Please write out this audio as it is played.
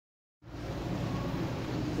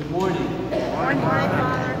Good morning. Good morning,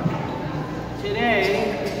 Father.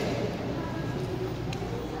 Today,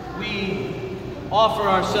 we offer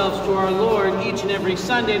ourselves to our Lord each and every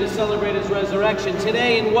Sunday to celebrate His resurrection.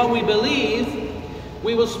 Today, in What We Believe,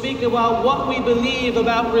 we will speak about what we believe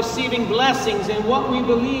about receiving blessings and what we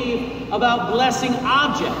believe about blessing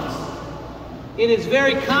objects. It is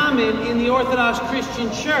very common in the Orthodox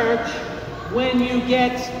Christian Church when you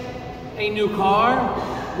get a new car,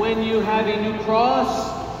 when you have a new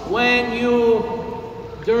cross, when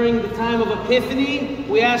during the time of Epiphany,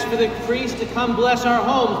 we ask for the priest to come bless our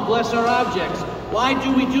homes, bless our objects. Why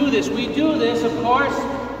do we do this? We do this, of course,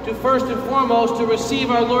 to first and foremost to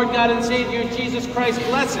receive our Lord God and Savior Jesus Christ's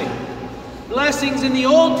blessing. Blessings in the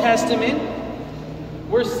Old Testament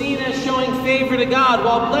were seen as showing favor to God,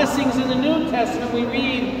 while blessings in the New Testament we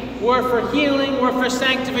read were for healing, were for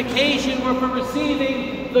sanctification, were for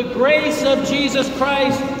receiving the grace of Jesus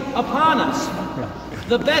Christ upon us.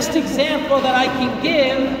 The best example that I can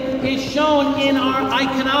give is shown in our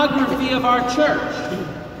iconography of our church.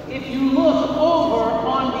 If you look over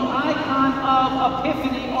on the icon of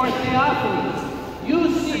Epiphany or Theophany,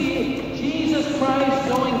 you see Jesus Christ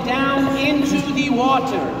going down into the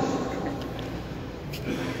waters.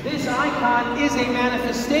 This icon is a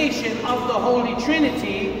manifestation of the Holy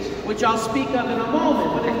Trinity, which I'll speak of in a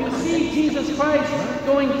moment. But if you see Jesus Christ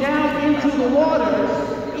going down into the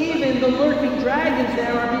waters, even the lurking dragons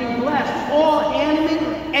there are being blessed. All animate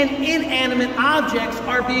and inanimate objects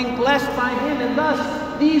are being blessed by Him, and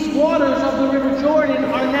thus these waters of the River Jordan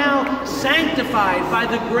are now sanctified by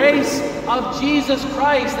the grace of Jesus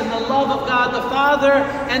Christ and the love of God the Father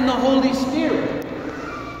and the Holy Spirit.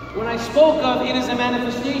 When I spoke of it as a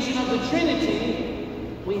manifestation of the Trinity,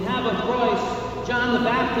 we have, of course, John the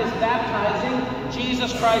Baptist baptizing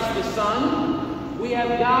Jesus Christ the Son. We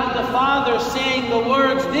have God the Father saying the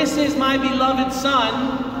words, "This is my beloved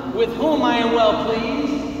Son, with whom I am well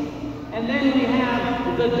pleased." And then we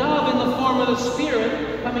have the dove in the form of the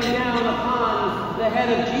Spirit coming down upon the head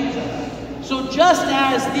of Jesus. So just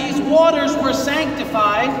as these waters were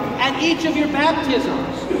sanctified at each of your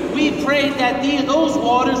baptisms, we prayed that those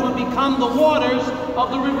waters would become the waters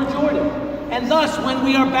of the River Jordan. And thus, when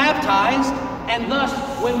we are baptized, and thus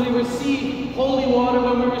when we receive holy water,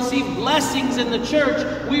 when we receive blessings in the church,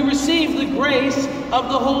 we receive the grace of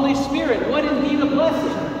the Holy Spirit. What indeed a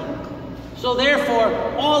blessing! So therefore,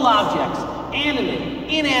 all objects, animate,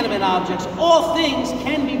 inanimate objects, all things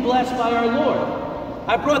can be blessed by our Lord.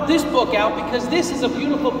 I brought this book out because this is a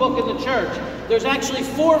beautiful book in the church. There's actually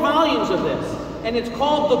 4 volumes of this, and it's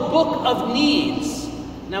called the Book of Needs.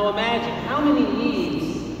 Now imagine, how many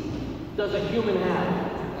needs does a human have?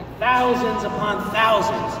 Thousands upon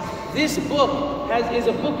thousands. This book is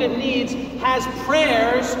a book of needs, has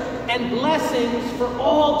prayers and blessings for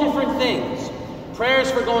all different things.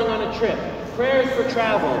 Prayers for going on a trip, prayers for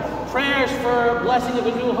travel, prayers for blessing of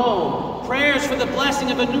a new home, prayers for the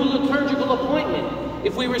blessing of a new liturgical appointment.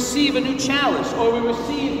 If we receive a new chalice or we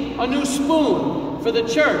receive a new spoon for the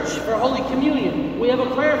church, for Holy Communion, we have a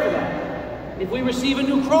prayer for that. If we receive a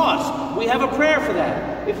new cross, we have a prayer for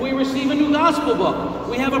that. If we receive a new gospel book,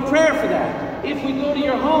 we have a prayer for that. If we go to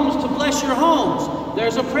your homes to bless your homes,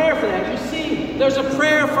 there's a prayer for that. You see, there's a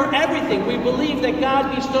prayer for everything. We believe that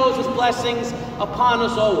God bestows His blessings upon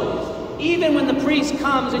us always. Even when the priest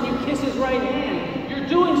comes and you kiss his right hand, you're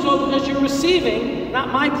doing so because you're receiving, not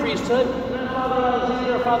my priesthood, not Father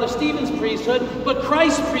Alexander or Father Stephen's priesthood, but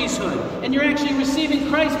Christ's priesthood. And you're actually receiving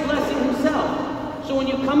Christ's blessing Himself. So when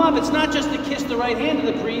you come up, it's not just to kiss the right hand of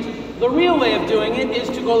the priest. The real way of doing it is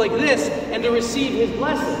to go like this and to receive His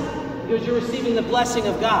blessing, because you're receiving the blessing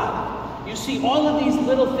of God. You see, all of these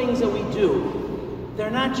little things that we do,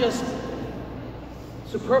 they're not just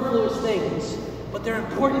superfluous things, but they're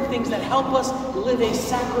important things that help us live a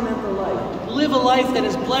sacramental life, live a life that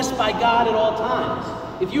is blessed by God at all times.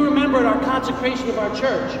 If you remember at our consecration of our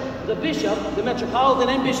church, the bishop, the Metropolitan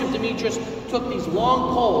and Bishop Demetrius, took these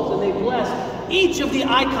long poles and they blessed each of the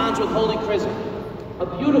icons with holy chrism. A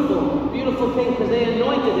beautiful, beautiful thing, because they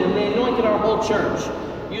anointed them. They anointed our whole church.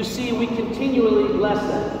 You see, we continually bless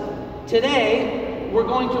them. Today, we're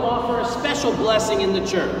going to offer a special blessing in the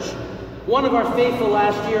church. One of our faithful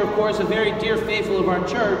last year, of course, a very dear faithful of our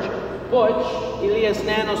church, Butch Elias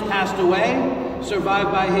Nanos, passed away,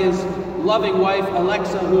 survived by his loving wife,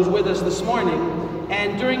 Alexa, who's with us this morning.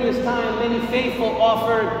 And during this time, many faithful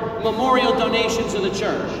offered memorial donations to the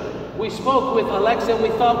church. We spoke with Alexa and we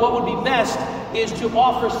thought what would be best is to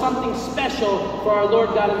offer something special for our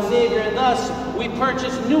Lord God and Savior. And thus, we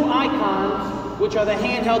purchased new icons, which are the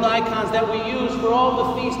handheld icons that we use for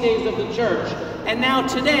all the feast days of the church. And now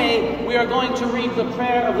today, we are going to read the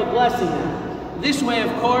prayer of the blessing. This way,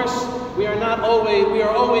 of course, we are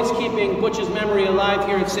always keeping Butch's memory alive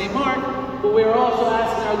here at St. Mark, but we are also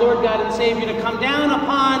asking our Lord God and Savior to come down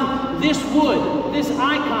upon this wood, this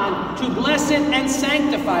icon, to bless it and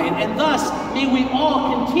sanctify it. And thus, may we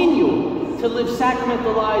all continue to live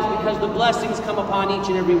sacramental lives because the blessings come upon each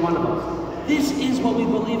and every one of us. This is what we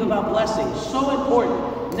believe about blessings. So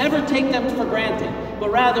important. Never take them for granted, but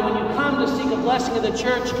rather when you come to seek a blessing of the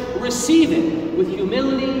church, receive it with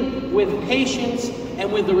humility, with patience,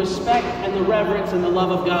 and with the respect and the reverence and the love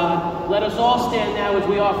of God. Let us all stand now as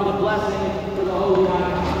we offer the blessing for the Holy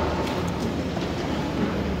Icon.